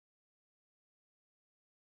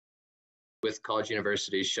With college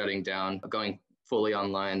universities shutting down, going fully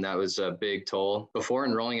online, that was a big toll. Before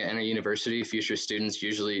enrolling at any university, future students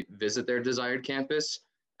usually visit their desired campus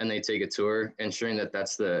and they take a tour, ensuring that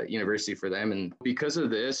that's the university for them. And because of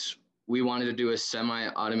this, we wanted to do a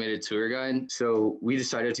semi-automated tour guide. So we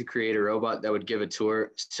decided to create a robot that would give a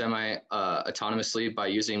tour semi-autonomously by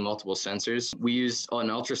using multiple sensors. We used an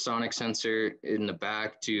ultrasonic sensor in the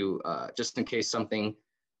back to, just in case something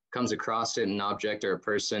comes across it, an object or a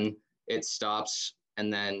person, it stops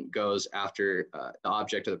and then goes after the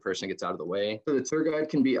object or the person gets out of the way. So the tour guide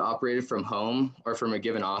can be operated from home or from a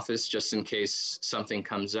given office, just in case something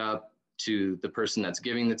comes up to the person that's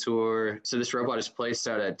giving the tour. So this robot is placed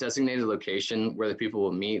at a designated location where the people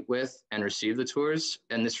will meet with and receive the tours.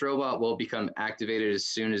 And this robot will become activated as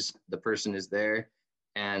soon as the person is there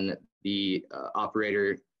and the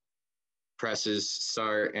operator presses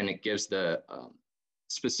start and it gives the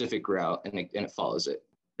specific route and it follows it.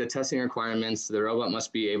 The testing requirements, the robot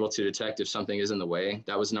must be able to detect if something is in the way.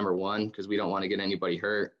 That was number one, because we don't want to get anybody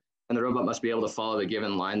hurt. And the robot must be able to follow the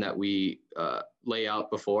given line that we lay out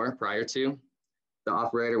prior to. The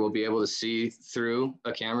operator will be able to see through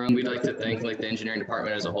a camera. We'd like to thank the engineering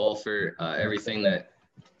department as a whole for everything that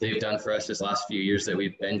they've done for us this last few years that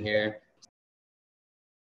we've been here.